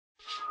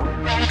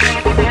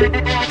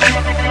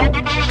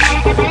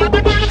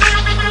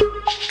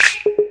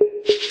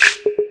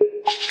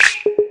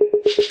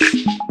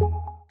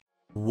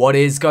What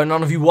is going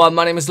on, everyone?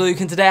 My name is Luke,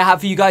 and today I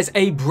have for you guys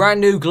a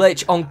brand new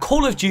glitch on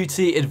Call of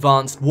Duty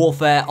Advanced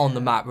Warfare on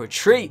the map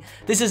Retreat.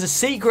 This is a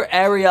secret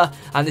area,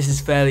 and this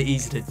is fairly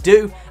easy to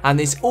do, and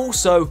this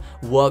also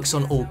works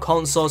on all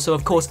consoles, so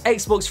of course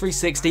Xbox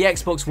 360,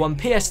 Xbox One,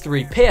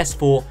 PS3,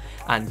 PS4,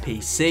 and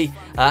PC.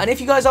 And if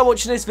you guys are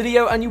watching this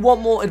video and you want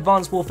more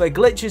Advanced Warfare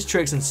glitches,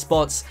 tricks, and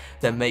spots,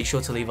 then make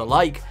sure to leave a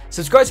like,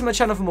 subscribe to my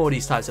channel for more of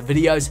these types of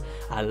videos,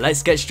 and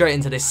let's get straight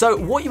into this. So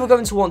what you are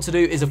going to want to do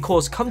is, of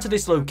course, come to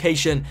this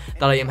location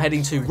that I am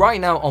heading to right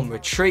now on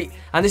Retreat,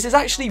 and this is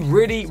actually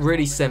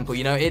really simple.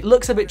 You know, it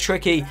looks a bit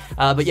tricky,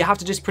 but you have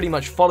to just pretty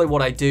much follow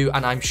what I do,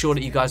 and I'm sure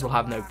that you guys will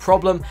have no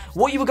problem.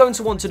 What you are going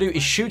to want to do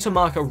is shoot a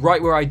marker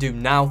right where I do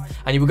now,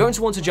 and you are going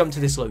to want to jump to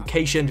this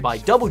location by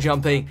double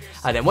jumping,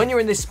 and then when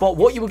you're in this spot,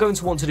 what you are going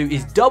to want to do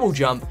is double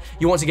jump.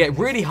 You want to get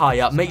really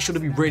high up, make sure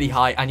to be really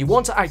high, and you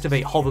want to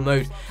activate hover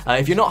mode.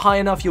 If you're not high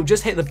enough, you'll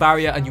just hit the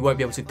barrier and you won't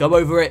be able to go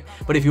over it,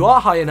 but if you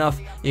are high enough,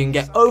 you can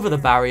get over the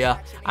barrier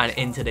and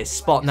into this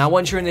spot. Now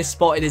once you're in this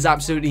spot, it is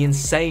absolutely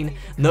insane.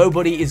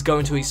 Nobody is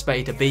going to expect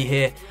you to be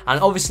here,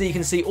 and obviously you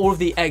can see all of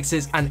the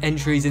exits and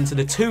entries into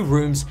the two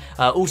rooms,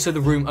 also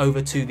the room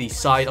over to the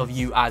side of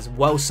you as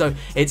well. So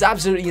it's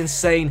absolutely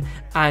insane,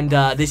 and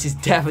this is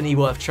definitely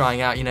worth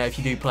trying out, you know, if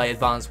you do play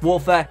Advanced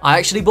Warfare. I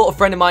actually brought a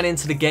friend of mine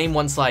into the game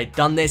once I had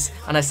done this,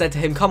 and I said to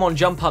him, come on,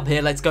 jump up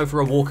here, let's go for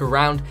a walk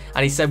around.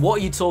 And he said, what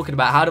are you talking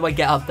about? How do I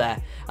get up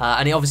there?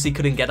 And he obviously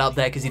couldn't get up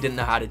there because he didn't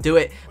know how to do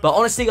it. But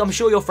honestly, I'm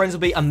sure your friends will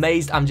be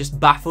amazed. I'm just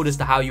baffled as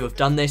to how you have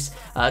done this.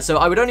 So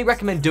I would only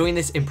recommend doing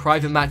this in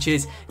private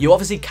matches. You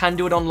obviously can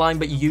do it online,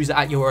 but you use it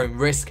at your own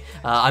risk.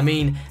 I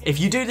mean, if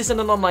you do this in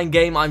an online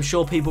game, I'm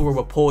sure people will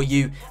report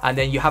you, and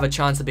then you have a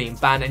chance of being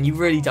banned, and you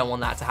really don't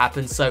want that to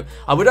happen. So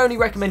I would only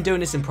recommend doing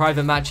this in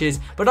private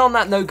matches. But on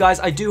that note, guys,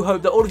 I do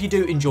hope that all of you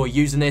do enjoy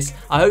using this.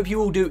 I hope you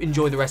all do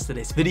enjoy the rest of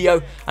this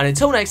video. And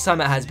until next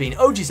time, it has been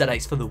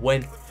OGZX for the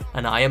win,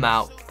 and I am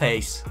out.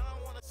 Peace.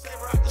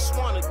 I just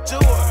wanna do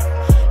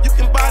her. You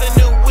can buy the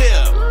new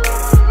whip.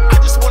 I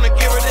just wanna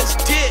give her this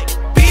dick,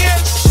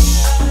 bitch.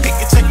 He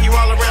can take you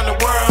all around the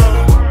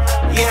world.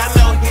 Yeah, I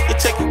know he can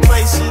take you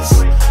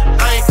places.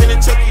 I ain't finna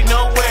take you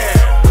nowhere.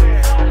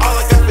 All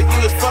I got for you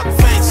is fuck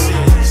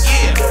faces.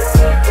 Yeah.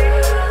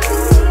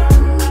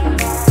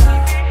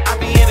 I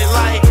be in it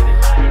like.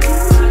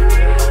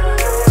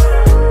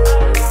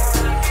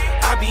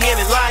 I be in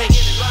it like.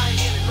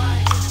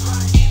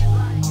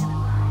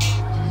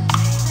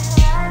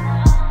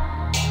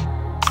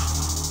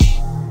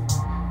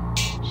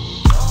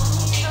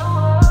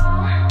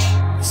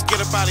 Get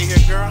up out of here,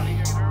 girl.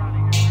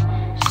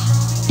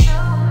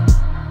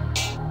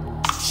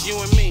 It's you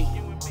and me.